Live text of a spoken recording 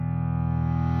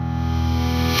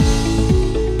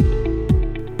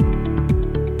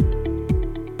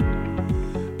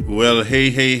Well,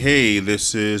 hey,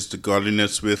 this is the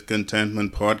Godliness with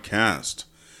Contentment podcast.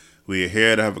 We are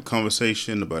here to have a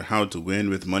conversation about how to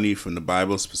win with money from the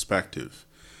Bible's perspective.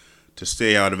 To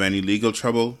stay out of any legal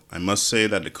trouble, I must say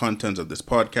that the contents of this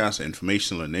podcast are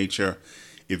informational in nature.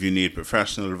 If you need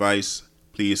professional advice,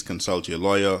 please consult your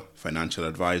lawyer, financial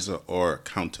advisor, or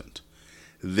accountant.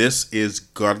 This is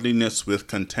Godliness with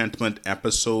Contentment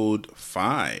episode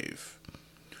 5.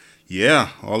 Yeah,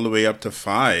 all the way up to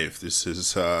 5. This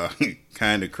is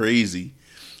kind of crazy,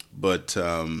 but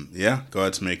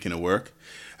God's making it work.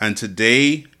 And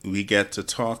today we get to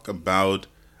talk about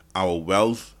our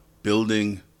wealth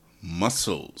building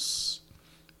muscles.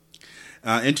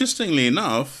 Interestingly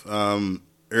enough,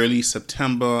 early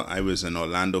September, I was in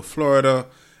Orlando, Florida,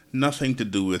 nothing to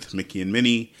do with Mickey and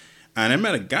Minnie, and I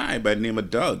met a guy by the name of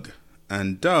Doug.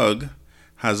 And Doug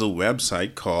has a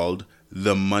website called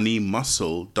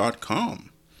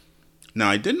themoneymuscle.com. Now,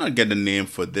 I did not get the name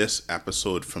for this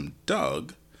episode from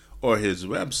Doug or his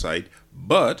website,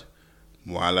 but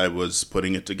while I was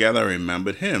putting it together, I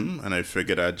remembered him, and I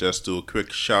figured I'd just do a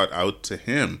quick shout out to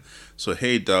him. So,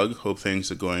 hey, Doug, hope things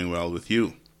are going well with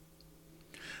you.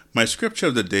 My scripture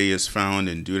of the day is found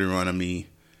in Deuteronomy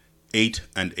 8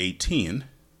 and 18,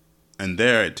 and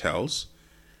there it tells,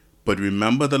 "But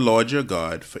remember the Lord your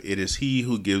God, for it is he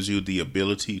who gives you the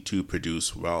ability to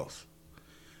produce wealth."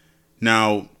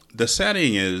 Now, the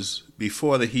setting is,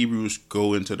 before the Hebrews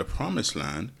go into the promised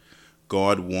land,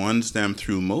 God warns them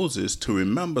through Moses to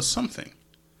remember something.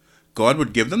 God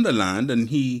would give them the land, and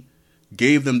he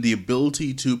gave them the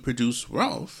ability to produce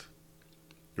wealth,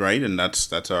 right? And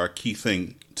that's our key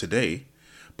thing today.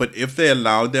 But if they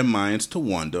allowed their minds to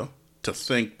wander, to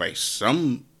think by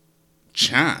some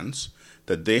chance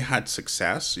that they had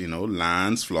success,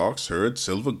 lands, flocks, herds,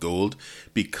 silver, gold,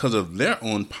 because of their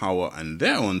own power and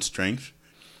their own strength,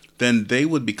 then they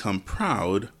would become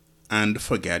proud and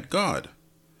forget God.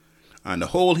 And a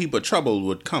whole heap of trouble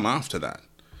would come after that.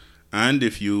 And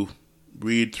if you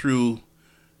read through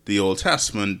the Old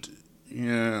Testament,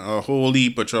 a whole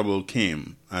heap of trouble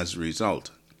came as a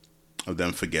result of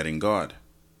them forgetting God.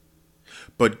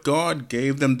 But God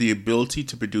gave them the ability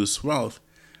to produce wealth,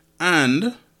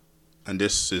 and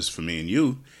this is for me and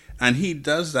you, and he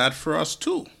does that for us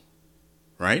too,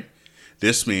 right?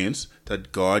 This means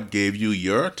that God gave you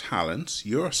your talents,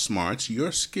 your smarts,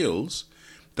 your skills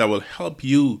that will help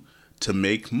you to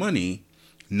make money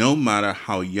no matter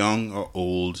how young or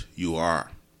old you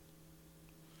are.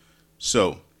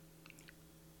 So,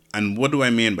 and what do I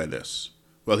mean by this?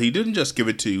 Well, he didn't just give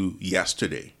it to you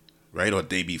yesterday, right, or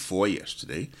day before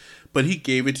yesterday, but he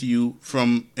gave it to you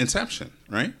from inception,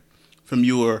 right? From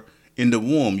your in the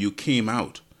womb, you came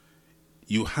out.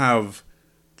 You have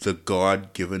the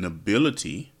God-given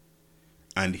ability.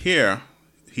 And here,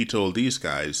 he told these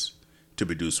guys to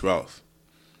produce wealth.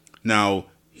 Now,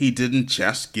 he didn't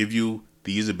just give you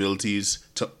these abilities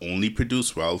to only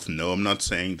produce wealth. No, I'm not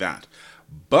saying that.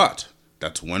 But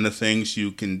that's one of the things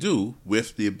you can do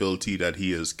with the ability that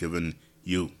he has given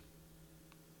you.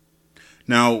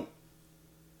 Now,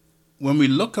 when we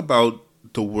look about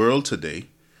the world today,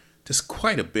 there's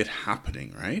quite a bit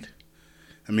happening, right?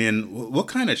 I mean, what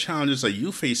kind of challenges are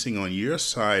you facing on your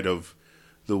side of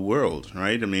the world,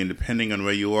 right? I mean, depending on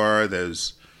where you are,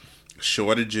 there's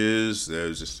shortages,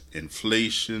 there's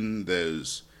inflation,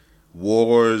 there's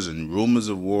wars and rumors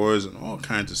of wars and all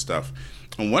kinds of stuff.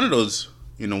 And one of those,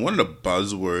 one of the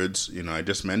buzzwords, I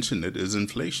just mentioned it, is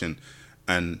inflation.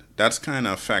 And that's kind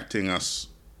of affecting us,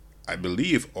 I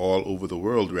believe, all over the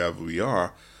world, wherever we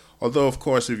are. Although, of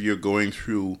course, if you're going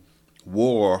through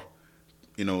war,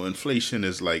 inflation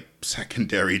is like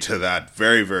secondary to that,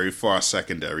 very, very far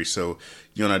secondary. So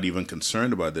you're not even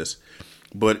concerned about this.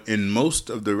 But in most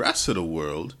of the rest of the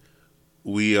world,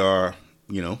 we are,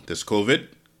 there's COVID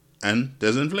and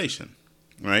there's inflation,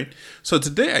 right? So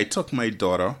today I took my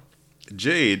daughter,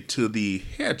 Jade, to the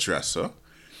hairdresser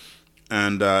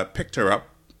and picked her up,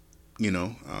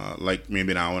 like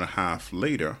maybe an hour and a half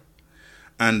later.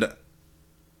 And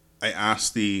I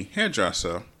asked the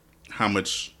hairdresser how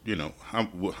much,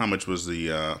 how much was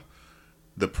the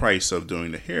price of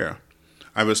doing the hair.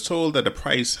 I was told that the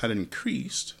price had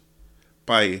increased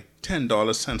by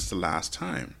 $10 since the last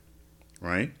time,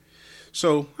 right?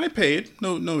 So I paid,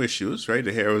 no issues, right?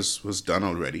 The hair was done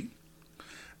already.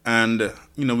 And,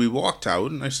 we walked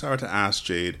out and I started to ask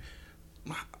Jade,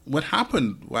 what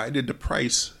happened? Why did the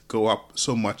price go up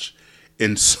so much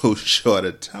in so short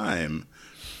a time?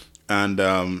 And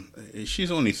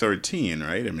she's only 13,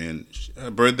 right? I mean, her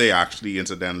birthday actually,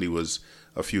 incidentally, was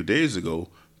a few days ago.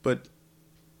 But,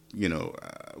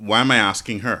 why am I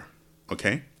asking her?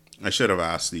 Okay? I should have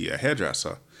asked the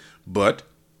hairdresser. But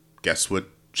guess what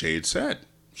Jade said?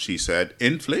 She said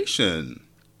inflation.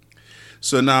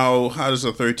 So now, how does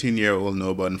a 13-year-old know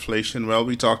about inflation? Well,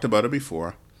 we talked about it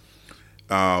before.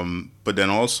 But then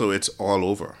also it's all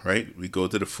over, right? We go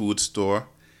to the food store.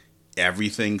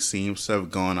 Everything seems to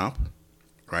have gone up,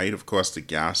 right? Of course, the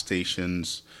gas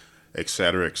stations,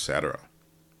 etc., etc.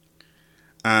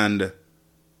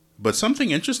 But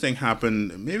something interesting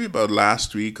happened maybe about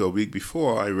last week or week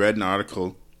before. I read an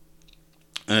article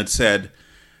and it said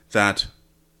that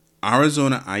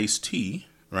Arizona iced tea,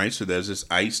 right? So there's this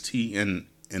iced tea in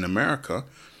America.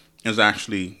 Is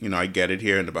actually, I get it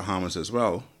here in the Bahamas as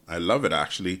well. I love it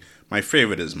actually. My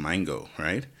favorite is mango,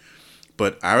 right?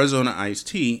 But Arizona iced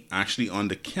tea, actually on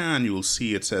the can, you will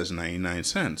see it says 99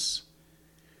 cents.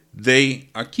 They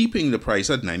are keeping the price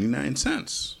at 99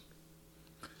 cents.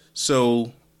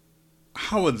 So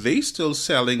how are they still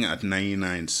selling at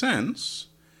 99 cents,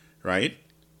 right?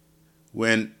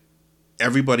 When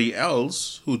everybody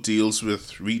else who deals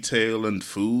with retail and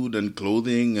food and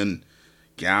clothing and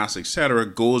gas, etc.,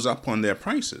 goes up on their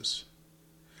prices.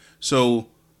 So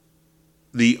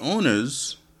the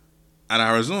owners at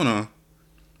Arizona,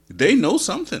 they know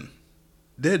something.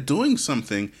 They're doing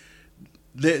something.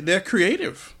 They're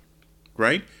creative,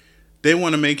 right? They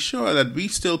want to make sure that we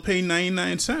still pay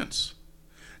 99 cents.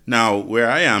 Now, where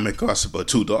I am, it costs about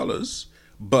 $2.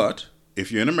 But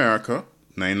if you're in America,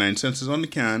 99 cents is on the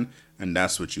can, and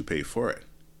that's what you pay for it.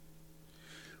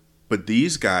 But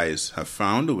these guys have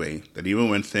found a way that even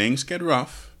when things get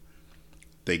rough,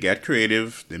 they get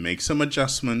creative, they make some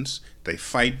adjustments, they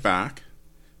fight back,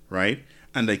 right?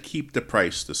 And they keep the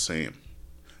price the same.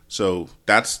 So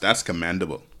that's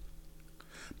commendable.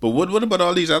 But what about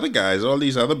all these other guys, all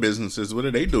these other businesses? What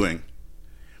are they doing?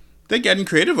 They're getting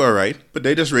creative, all right, but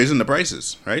they're just raising the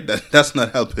prices, right? That's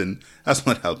not helping. That's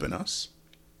not helping us.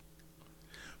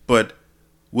 But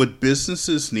what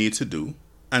businesses need to do,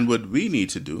 and what we need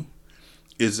to do,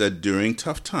 is that during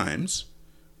tough times,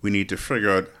 we need to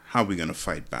figure out how we're going to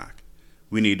fight back.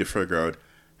 We need to figure out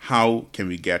how can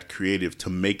we get creative to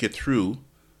make it through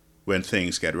when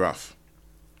things get rough.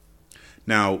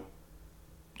 Now,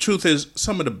 truth is,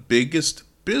 some of the biggest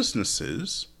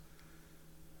businesses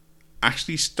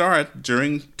actually start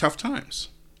during tough times,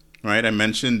 right? I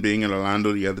mentioned being in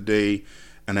Orlando the other day,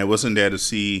 and I wasn't there to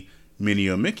see Minnie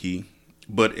or Mickey,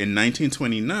 but in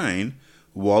 1929,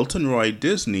 Walt and Roy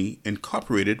Disney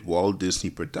incorporated Walt Disney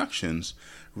Productions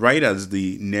right as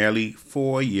the nearly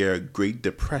 4-year Great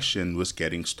Depression was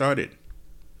getting started.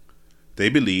 They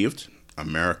believed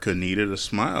America needed a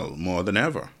smile more than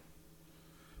ever.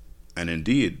 And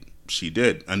indeed, she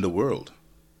did, and the world.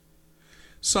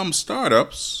 Some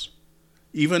startups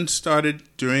even started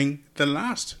during the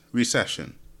last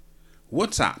recession.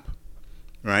 WhatsApp,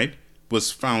 right,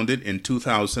 was founded in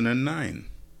 2009.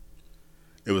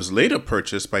 It was later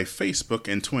purchased by Facebook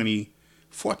in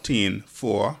 2014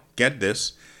 for, get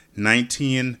this,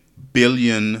 $19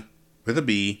 billion with a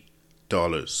B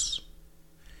dollars.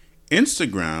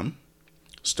 Instagram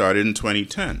started in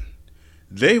 2010.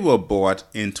 They were bought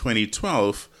in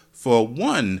 2012 for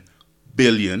 $1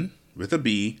 billion with a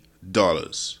B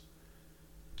dollars.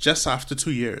 Just after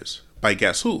 2 years. By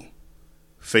guess who?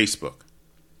 Facebook.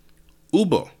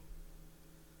 Uber.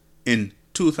 In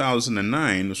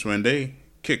 2009 was when they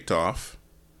kicked off.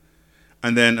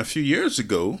 And then a few years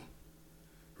ago,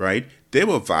 right, they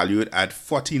were valued at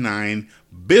 $49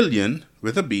 billion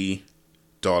with a B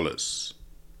dollars.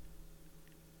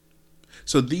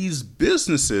 So these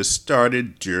businesses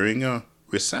started during a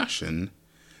recession,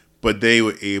 but they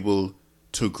were able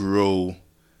to grow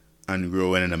and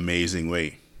grow in an amazing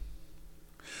way.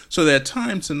 So there are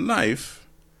times in life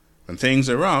when things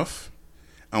are rough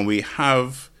and we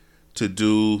have to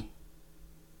do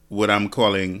what I'm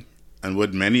calling, and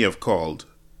what many have called,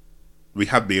 we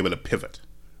have to be able to pivot,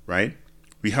 right?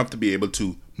 We have to be able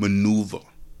to maneuver.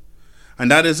 And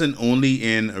that isn't only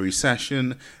in a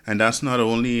recession, and that's not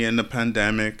only in the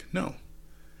pandemic, no,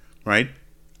 right?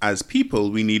 As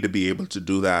people, we need to be able to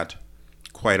do that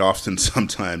quite often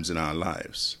sometimes in our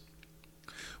lives.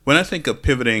 When I think of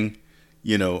pivoting,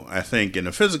 I think in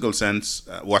a physical sense,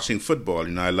 watching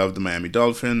football, I love the Miami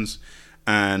Dolphins,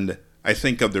 and I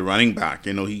think of the running back,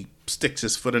 he sticks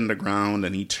his foot in the ground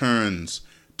and he turns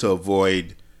to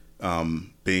avoid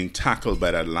being tackled by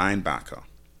that linebacker.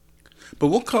 But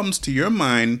what comes to your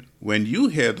mind when you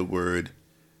hear the word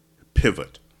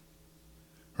pivot,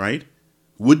 right?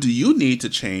 What do you need to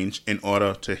change in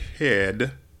order to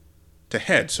head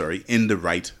in the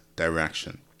right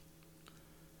direction?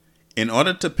 In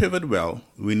order to pivot well,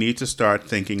 we need to start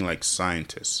thinking like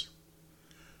scientists.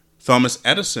 Thomas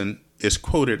Edison is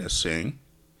quoted as saying,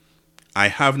 "I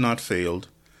have not failed,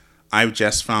 I've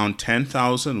just found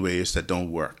 10,000 ways that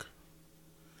don't work.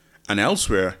 And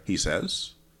elsewhere, he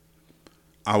says,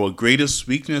 our greatest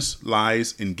weakness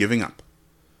lies in giving up.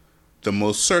 The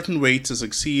most certain way to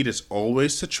succeed is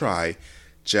always to try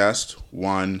just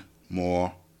one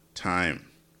more time.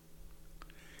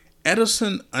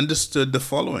 Edison understood the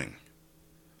following: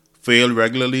 fail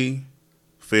regularly,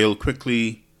 fail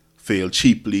quickly, fail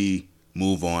cheaply,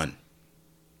 move on.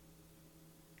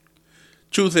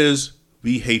 Truth is,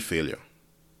 we hate failure.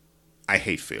 I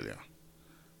hate failure.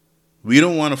 We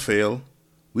don't want to fail.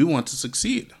 We want to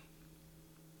succeed.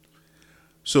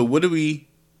 So what do we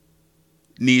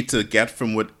need to get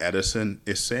from what Edison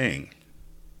is saying?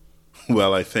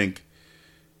 Well, I think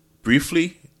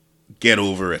briefly, get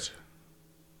over it.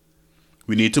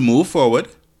 We need to move forward,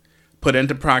 put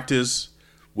into practice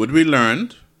what we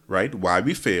learned, right? Why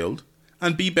we failed,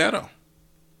 and be better.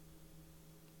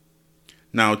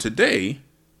 Now today,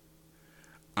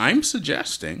 I'm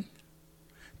suggesting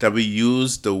that we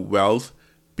use the wealth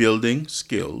building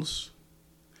skills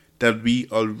that we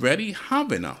already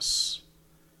have in us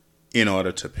in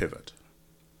order to pivot.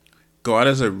 God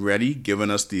has already given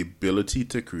us the ability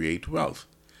to create wealth,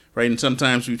 right? And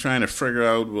sometimes we're trying to figure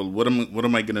out, well, what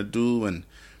am I going to do, and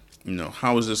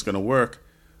how is this going to work?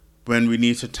 When we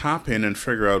need to tap in and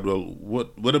figure out, well,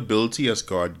 what ability has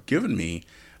God given me,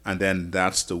 and then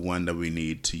that's the one that we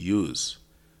need to use.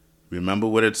 Remember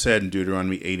what it said in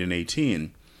Deuteronomy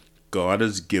 8:18. God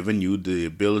has given you the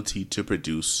ability to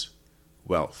produce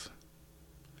wealth.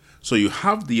 So you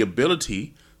have the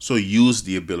ability, so use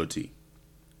the ability.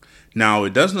 Now,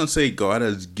 it does not say God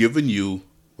has given you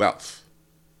wealth.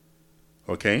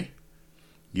 Okay?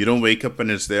 You don't wake up and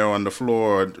it's there on the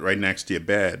floor right next to your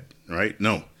bed, right?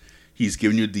 No. He's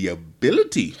given you the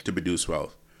ability to produce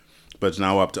wealth. But it's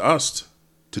now up to us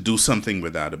to do something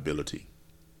with that ability.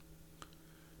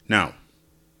 Now,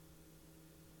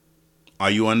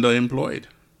 are you underemployed?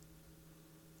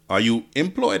 Are you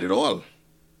employed at all?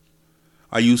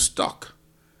 Are you stuck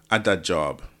at that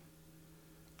job?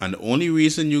 And the only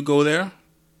reason you go there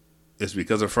is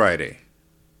because of Friday.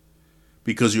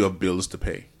 Because you have bills to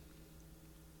pay.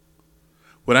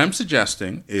 What I'm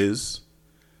suggesting is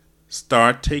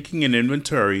start taking an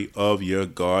inventory of your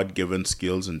God-given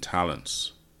skills and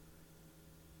talents.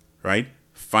 Right?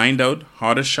 Find out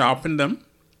how to sharpen them,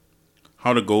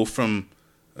 how to go from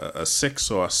a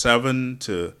 6 or a 7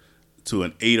 to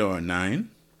an 8 or a 9,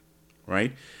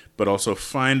 right? But also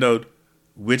find out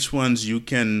which ones you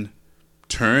can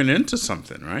turn into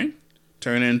something, right?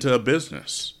 Turn into a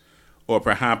business. Or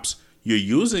perhaps you're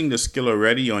using the skill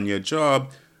already on your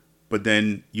job, but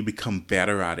then you become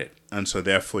better at it. And so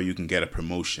therefore you can get a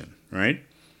promotion, right?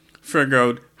 Figure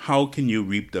out how can you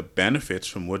reap the benefits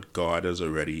from what God has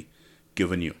already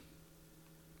given you.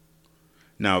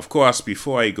 Now, of course,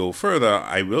 before I go further,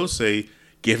 I will say,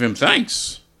 give him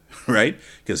thanks, right?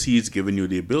 Because he's given you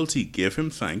the ability. Give him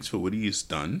thanks for what he has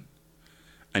done.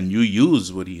 And you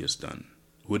use what he has done,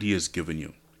 what he has given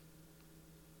you.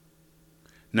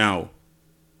 Now,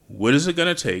 what is it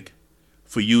going to take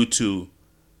for you to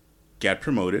get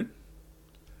promoted,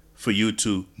 for you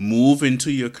to move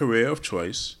into your career of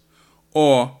choice,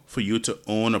 or for you to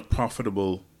own a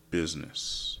profitable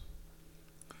business?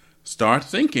 Start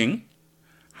thinking,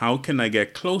 how can I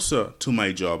get closer to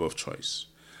my job of choice?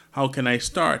 How can I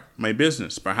start my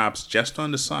business, perhaps just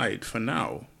on the side for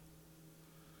now?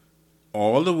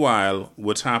 All the while,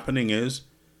 what's happening is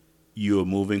you're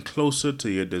moving closer to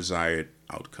your desired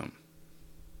outcome.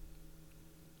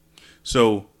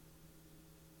 So,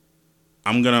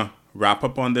 I'm going to wrap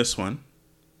up on this one.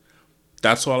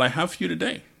 That's all I have for you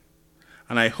today.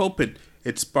 And I hope it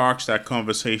sparks that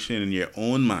conversation in your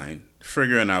own mind,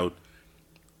 figuring out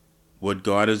what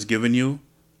God has given you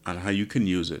and how you can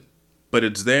use it. But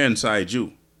it's there inside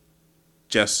you.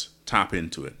 Just tap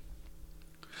into it.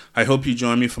 I hope you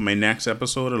join me for my next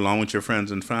episode along with your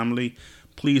friends and family.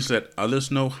 Please let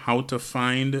others know how to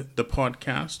find the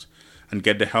podcast and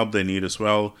get the help they need as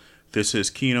well. This is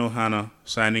Keno Hanna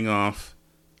signing off.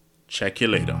 Check you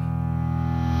later.